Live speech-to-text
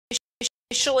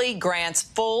Officially grants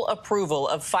full approval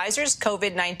of Pfizer's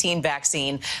COVID-19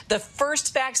 vaccine, the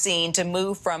first vaccine to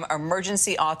move from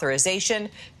emergency authorization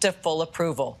to full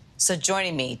approval. So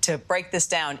joining me to break this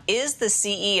down is the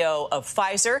CEO of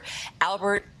Pfizer,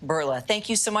 Albert Bourla. Thank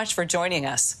you so much for joining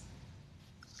us.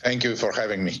 Thank you for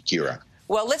having me, Kira.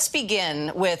 Well, let's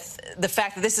begin with the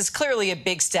fact that this is clearly a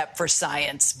big step for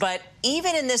science. But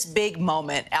even in this big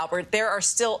moment, Albert, there are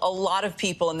still a lot of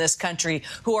people in this country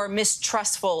who are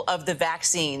mistrustful of the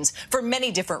vaccines for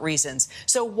many different reasons.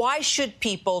 So why should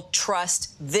people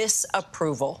trust this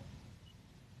approval?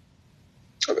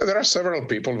 There are several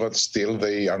people that still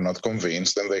they are not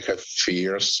convinced and they have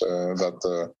fears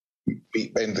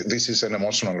and this is an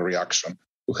emotional reaction.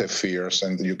 To have fears,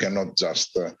 and you cannot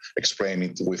just explain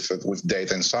it with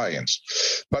data and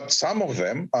science. But some of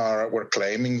them were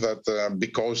claiming that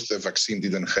because the vaccine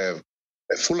didn't have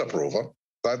a full approval,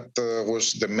 that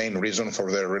was the main reason for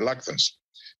their reluctance.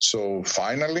 So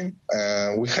finally,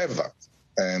 we have that,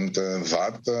 and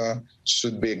that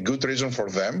should be a good reason for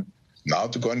them now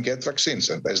to go and get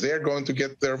vaccines. And as they are going to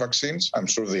get their vaccines, I'm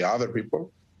sure the other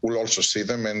people will also see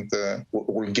them and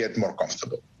will get more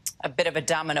comfortable. A bit of a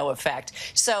domino effect.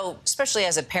 So, especially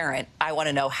as a parent, I want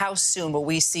to know, how soon will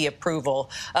we see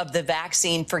approval of the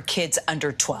vaccine for kids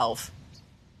under 12?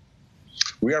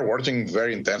 We are working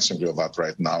very intensively on that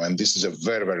right now, and this is a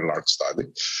very, very large study.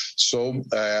 So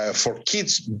for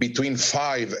kids between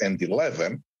 5 and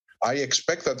 11, I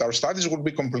expect that our studies will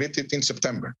be completed in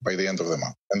September, by the end of the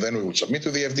month. And then we will submit to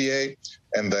the FDA,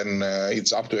 and then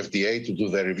it's up to FDA to do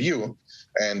the review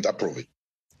and approve it.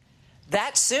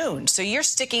 That soon? So you're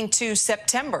sticking to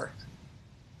September?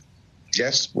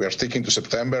 Yes, we are sticking to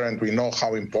September, and we know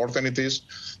how important it is.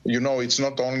 You know, it's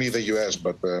not only the U.S.,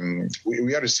 but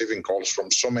we are receiving calls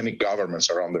from so many governments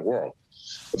around the world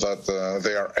that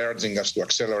they are urging us to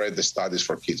accelerate the studies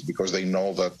for kids because they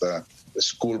know that the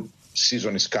school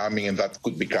season is coming, and that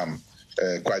could become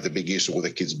quite a big issue with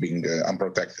the kids being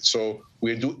unprotected. So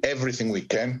we do everything we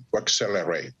can to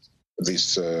accelerate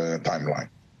this timeline.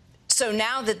 So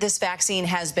now that this vaccine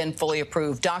has been fully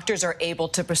approved, doctors are able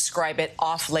to prescribe it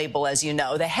off-label, as you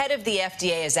know. The head of the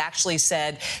FDA has actually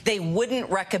said they wouldn't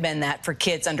recommend that for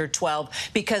kids under 12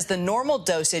 because the normal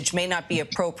dosage may not be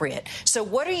appropriate. So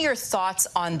what are your thoughts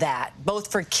on that, both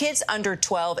for kids under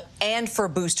 12 and for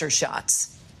booster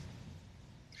shots?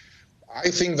 I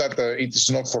think that it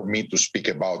is not for me to speak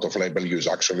about off-label use.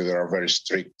 Actually, there are very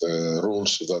strict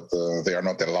rules that they are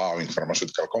not allowing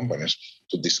pharmaceutical companies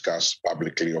to discuss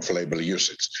publicly off-label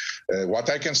usage. What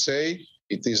I can say,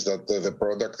 it is that the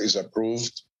product is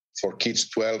approved for kids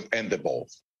 12 and above,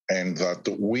 and that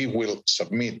we will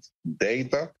submit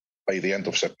data by the end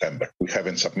of September. We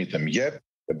haven't submitted them yet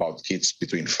about kids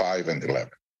between 5 and 11.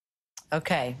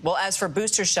 Okay. Well, as for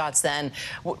booster shots, then,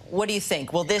 what do you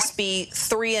think? Will this be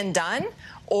 3 and done,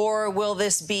 or will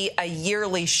this be a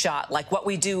yearly shot, like what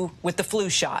we do with the flu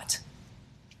shot?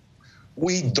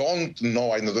 We don't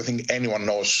know. I don't think anyone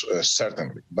knows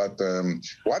certainly. But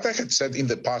what I had said in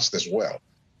the past as well,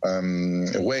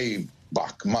 way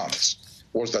back months,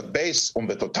 was that based on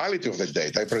the totality of the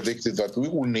data, I predicted that we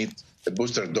will need a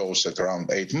booster dose at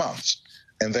around 8 months.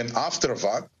 And then after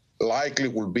that, likely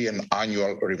will be an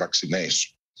annual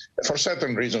revaccination. For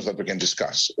certain reasons that we can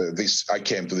discuss, I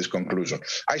came to this conclusion.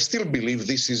 I still believe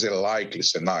this is a likely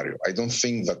scenario. I don't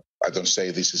say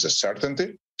this is a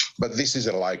certainty, but this is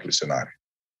a likely scenario.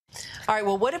 All right.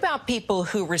 Well, what about people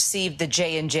who received the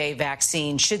J&J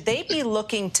vaccine? Should they be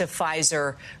looking to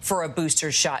Pfizer for a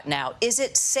booster shot now? Is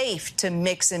it safe to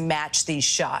mix and match these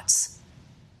shots?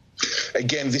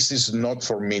 Again, this is not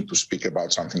for me to speak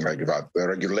about something like that. The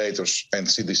regulators and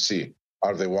CDC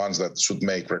are the ones that should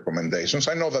make recommendations.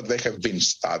 I know that there have been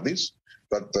studies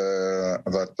that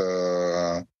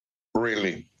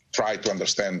really try to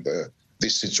understand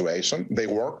this situation. They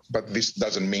work, but this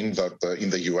doesn't mean that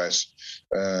in the U.S.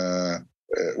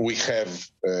 We have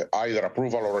either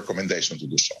approval or recommendation to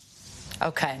do so.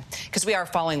 Okay, because we are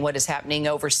following what is happening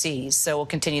overseas, so we'll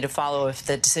continue to follow if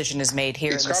the decision is made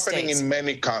here in the States. It's happening in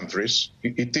many countries.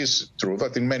 It is true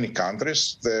that in many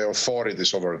countries, the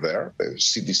authorities over there, the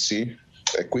CDC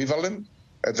equivalent,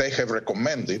 they have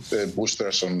recommended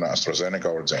boosters on AstraZeneca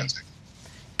or J&J.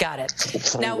 Got it.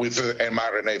 Now, with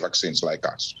mRNA vaccines like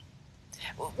us.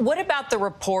 What about the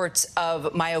reports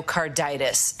of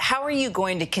myocarditis? How are you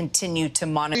going to continue to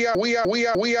monitor? We are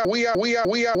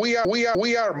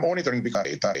monitoring big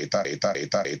data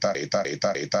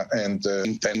and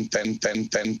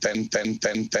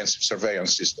intensive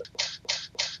surveillance system.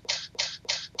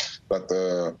 But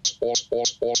all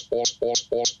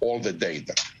the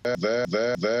data,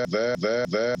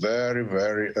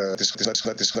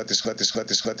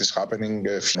 that is happening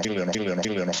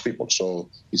million of people. So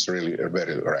it's really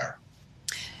very rare.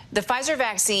 The Pfizer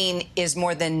vaccine is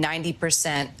more than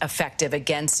 90% effective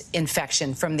against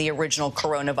infection from the original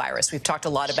coronavirus. We've talked a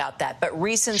lot about that. But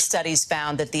recent studies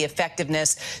found that the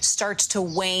effectiveness starts to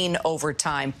wane over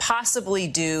time, possibly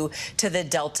due to the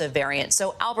Delta variant.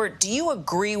 So, Albert, do you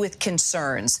agree with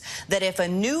concerns that if a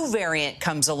new variant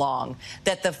comes along,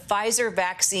 that the Pfizer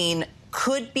vaccine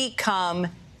could become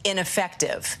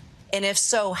ineffective? And if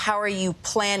so, how are you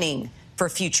planning for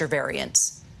future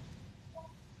variants?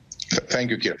 Thank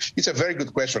you, Kira. It's a very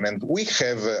good question, and we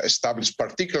have established,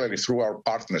 particularly through our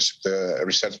partnership, the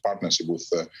research partnership with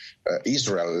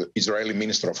Israeli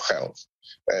Minister of Health,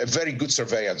 a very good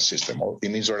surveillance system.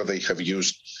 In Israel, they have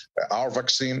used our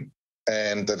vaccine,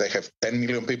 and they have 10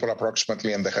 million people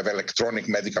approximately, and they have electronic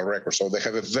medical records. So they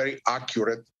have a very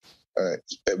accurate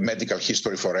medical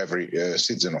history for every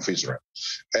citizen of Israel.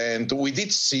 And we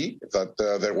did see that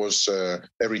there was a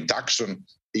reduction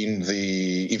in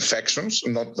the infections,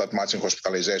 not that much in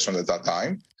hospitalization at that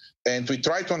time. And we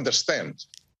try to understand,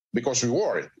 because we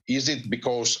worried, is it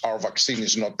because our vaccine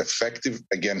is not effective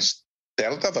against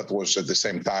Delta, that was at the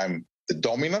same time the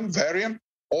dominant variant,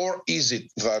 or is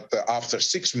it that after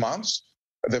 6 months,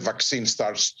 the vaccine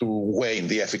starts to wane,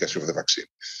 the efficacy of the vaccine?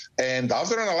 And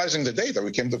after analyzing the data,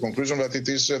 we came to the conclusion that it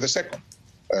is the second.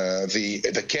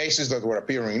 The cases that were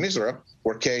appearing in Israel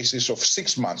were cases of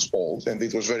 6 months old, and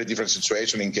it was a very different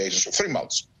situation in cases of 3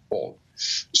 months old.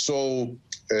 So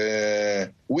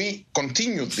we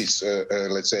continued this,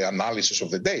 let's say, analysis of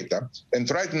the data, and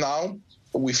right now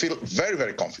we feel very,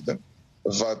 very confident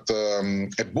that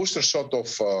a booster shot of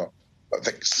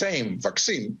the same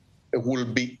vaccine will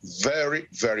be very,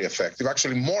 very effective,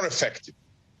 actually more effective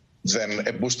than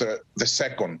a booster, the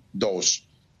second dose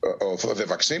of the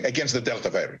vaccine against the Delta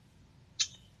variant.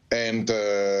 And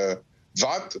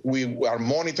that we are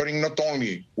monitoring not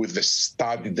only with the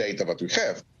study data that we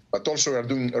have, but also we are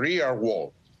doing real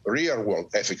world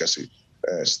efficacy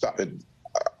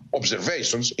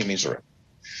observations in Israel.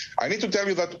 I need to tell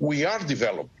you that we are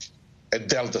developing a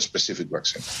Delta-specific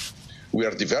vaccine. We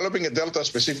are developing a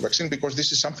Delta-specific vaccine because this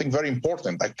is something very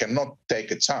important. I cannot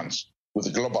take a chance with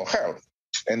global health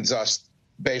and just,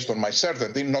 based on my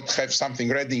certainty, not have something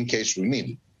ready in case we need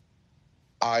it.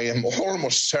 I am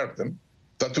almost certain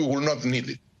that we will not need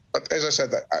it. But as I said,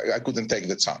 I couldn't take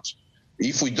the chance.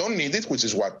 If we don't need it, which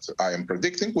is what I am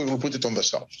predicting, we will put it on the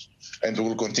shelves. And we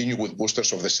will continue with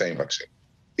boosters of the same vaccine.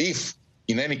 If,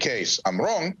 in any case, I'm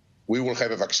wrong, we will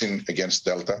have a vaccine against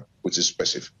Delta, which is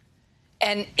specific.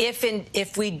 And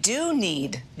if we do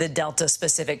need the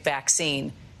Delta-specific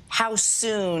vaccine, how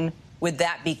soon would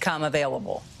that become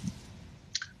available?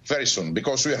 Very soon,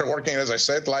 because we are working, as I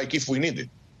said, like if we need it.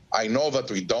 I know that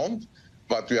we don't,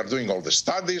 but we are doing all the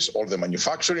studies, all the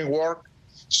manufacturing work,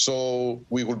 so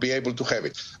we will be able to have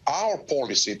it. Our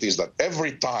policy is that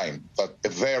every time that a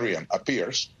variant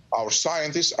appears, our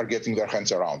scientists are getting their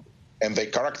hands around it, and they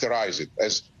characterize it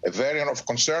as a variant of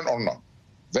concern or not.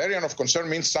 Variant of concern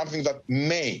means something that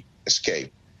may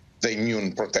escape the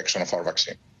immune protection of our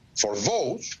vaccine. For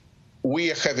those,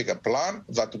 we are having a plan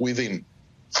that within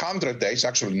 100 days,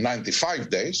 actually 95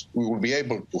 days, we will be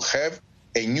able to have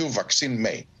a new vaccine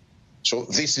made. So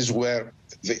this is where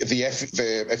the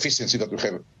efficiency that we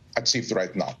have achieved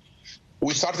right now.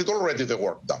 We started already the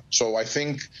work done. So I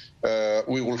think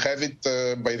we will have it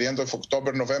by the end of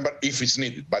October, November, if it's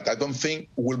needed. But I don't think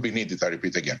it will be needed, I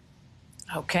repeat again.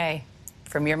 Okay.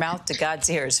 From your mouth to God's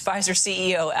ears. Pfizer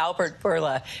CEO Albert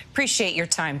Bourla, appreciate your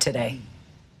time today.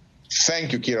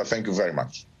 Thank you, Kira. Thank you very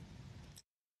much.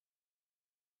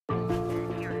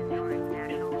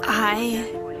 I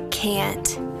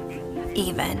can't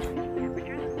even.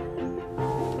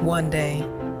 One day,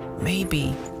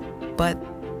 maybe, but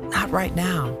not right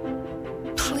now.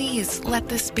 Please let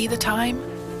this be the time.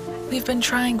 We've been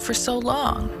trying for so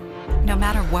long. No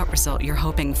matter what result you're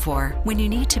hoping for, when you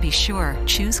need to be sure,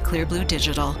 choose Clear Blue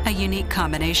Digital, a unique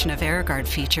combination of Erhart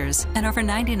features and over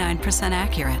 99%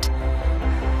 accurate.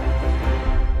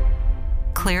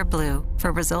 Clear Blue,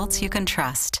 for results you can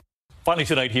trust. Finally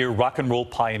tonight here, rock and roll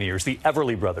pioneers, the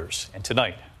Everly Brothers. And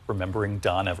tonight, remembering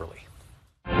Don Everly.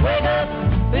 Wake up,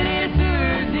 it is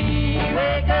Thursday,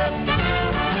 wake up.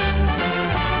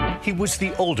 He was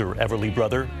the older Everly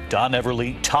brother, Don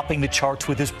Everly, topping the charts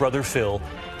with his brother Phil.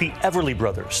 The Everly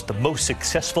Brothers, the most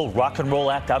successful rock and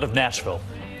roll act out of Nashville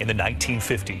in the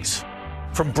 1950s.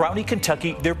 From Brownie,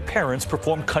 Kentucky, their parents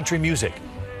performed country music.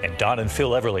 And Don and Phil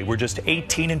Everly were just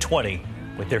 18 and 20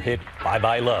 with their hit Bye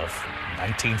Bye Love.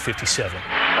 1957.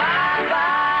 Bye-bye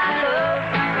love.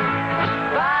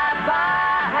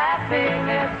 Bye-bye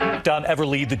happiness. Don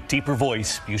Everly, the deeper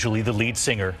voice, usually the lead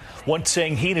singer, once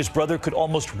saying he and his brother could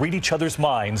almost read each other's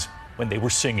minds when they were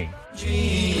singing.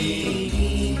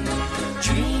 Dream,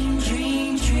 dream,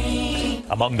 dream, dream.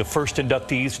 Among the first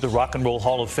inductees to the Rock and Roll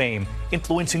Hall of Fame,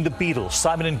 influencing the Beatles,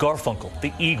 Simon and Garfunkel,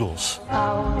 the Eagles.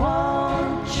 I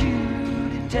want you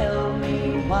to tell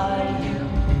me why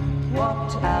you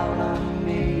walked out on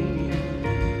me.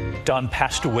 Don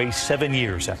passed away 7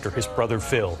 years after his brother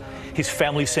Phil. His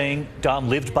family saying Don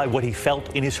lived by what he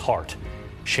felt in his heart,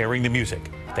 sharing the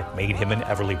music that made him an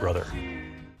Everly brother.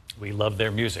 We love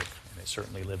their music, and it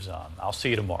certainly lives on. I'll see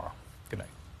you tomorrow. Good night.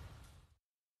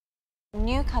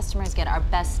 New customers get our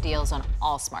best deals on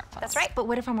all smartphones. That's right. But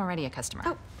what if I'm already a customer?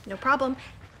 Oh, no problem.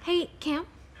 Hey, Cam.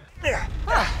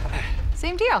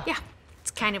 Same deal. Yeah,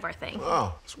 it's kind of our thing.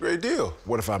 Oh, it's a great deal.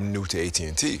 What if I'm new to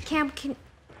AT&T? Cam, can...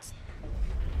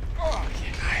 Oh,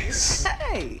 nice.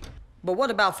 Hey, but what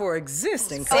about for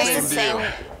existing Same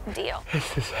customers? deal.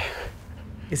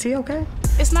 Is he okay?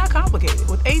 It's not complicated.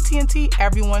 With AT&T,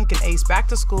 everyone can ace back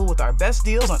to school with our best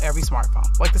deals on every smartphone,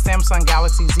 like the Samsung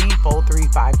Galaxy Z Fold 3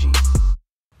 5G.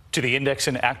 To the Index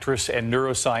and actress and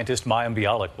neuroscientist Mayim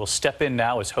Bialik will step in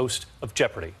now as host of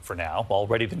Jeopardy for now.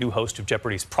 Already the new host of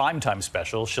Jeopardy's primetime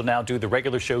special, she'll now do the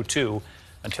regular show too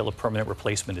until a permanent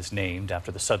replacement is named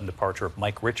after the sudden departure of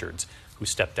Mike Richards, who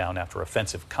stepped down after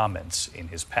offensive comments in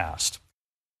his past.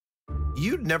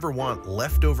 You'd never want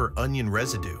leftover onion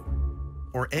residue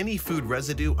or any food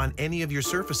residue on any of your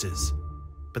surfaces.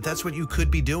 But that's what you could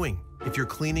be doing if you're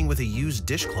cleaning with a used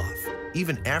dishcloth,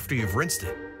 even after you've rinsed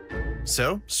it.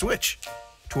 So switch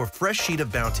to a fresh sheet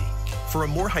of Bounty for a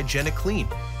more hygienic clean.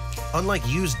 Unlike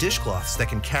used dishcloths that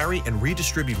can carry and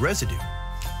redistribute residue,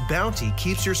 Bounty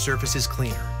keeps your surfaces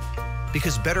cleaner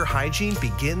because better hygiene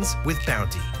begins with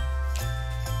Bounty.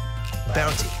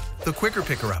 Bounty, the quicker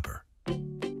picker-upper.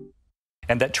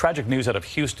 And that tragic news out of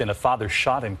Houston, a father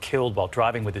shot and killed while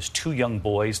driving with his 2 young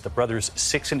boys, the brothers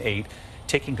 6 and 8,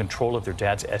 taking control of their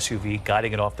dad's SUV,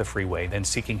 guiding it off the freeway, then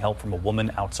seeking help from a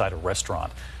woman outside a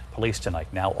restaurant. Police tonight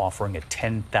now offering a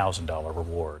 $10,000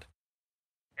 reward.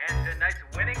 And tonight's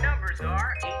winning numbers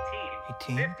are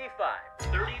 18, 55,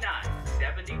 39,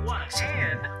 71,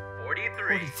 and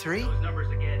 43. 43? Those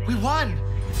numbers again. We won!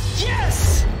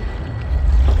 Yes!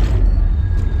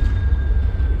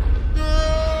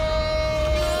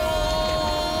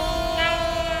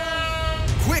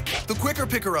 Quick, the quicker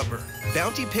picker-upper.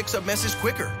 Bounty picks up messes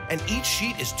quicker, and each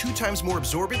sheet is 2 times more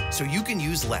absorbent, so you can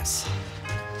use less.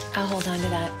 I'll hold on to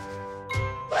that.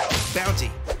 Bounty,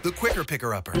 the quicker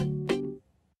picker-upper.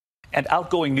 And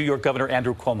outgoing New York Governor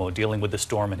Andrew Cuomo dealing with the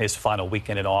storm in his final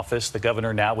weekend in office. The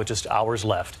governor now with just hours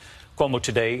left. Cuomo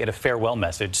today in a farewell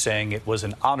message saying it was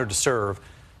an honor to serve,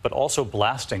 but also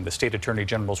blasting the state attorney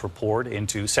general's report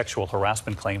into sexual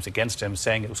harassment claims against him,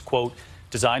 saying it was, quote,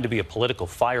 designed to be a political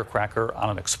firecracker on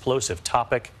an explosive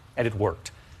topic, and it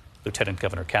worked. Lieutenant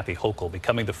Governor Kathy Hochul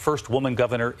becoming the first woman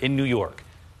governor in New York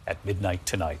at midnight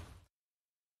tonight.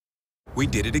 We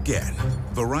did it again.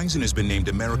 Verizon has been named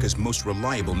America's most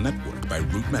reliable network by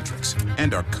RootMetrics,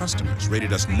 and our customers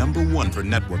rated us #1 for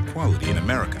network quality in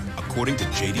America, according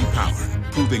to J.D. Power,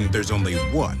 proving there's only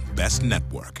one best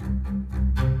network.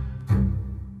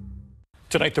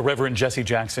 Tonight, the Reverend Jesse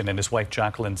Jackson and his wife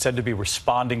Jacqueline said to be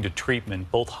responding to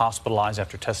treatment, both hospitalized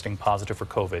after testing positive for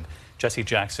COVID. Jesse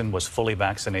Jackson was fully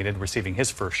vaccinated, receiving his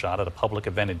first shot at a public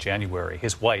event in January.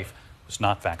 His wife was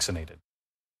not vaccinated.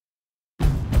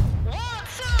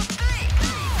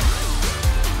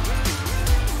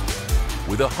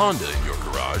 With a Honda in your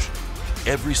garage,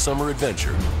 every summer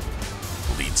adventure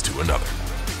leads to another.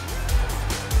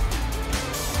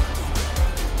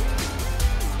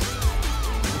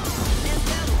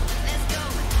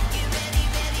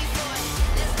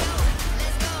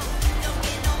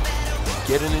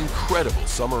 Get an incredible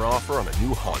summer offer on a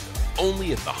new Honda,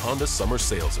 only at the Honda Summer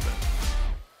Sales Event.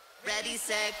 Ready,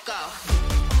 set, go.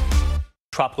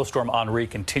 Tropical storm Henri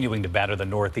continuing to batter the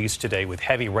Northeast today with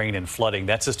heavy rain and flooding.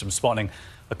 That system spawning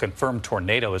a confirmed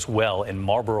tornado as well in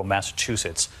Marlborough,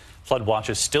 Massachusetts. Flood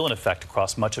watches still in effect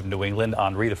across much of New England.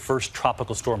 Henri, the first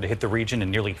tropical storm to hit the region in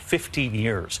nearly 15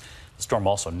 years. The storm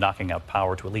also knocking out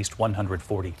power to at least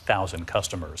 140,000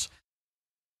 customers.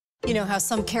 You know how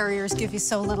some carriers give you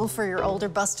so little for your older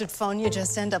busted phone you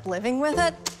just end up living with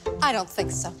it? I don't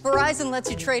think so. Verizon lets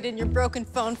you trade in your broken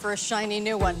phone for a shiny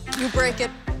new one. You break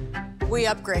it, we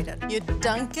upgrade it. You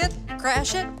dunk it,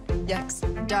 crash it, yucks,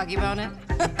 doggy bone it.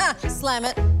 Slam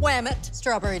it, wham it,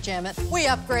 strawberry jam it. We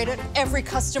upgrade it. Every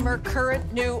customer,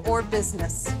 current, new, or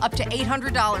business. Up to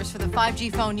 $800 for the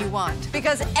 5G phone you want.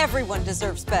 Because everyone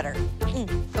deserves better.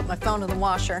 Put my phone in the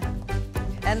washer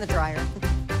and the dryer.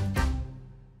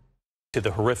 To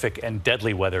the horrific and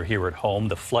deadly weather here at home,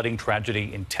 the flooding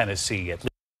tragedy in Tennessee. At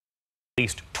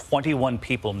least 21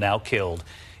 people now killed,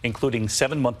 including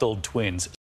 7-month-old twins.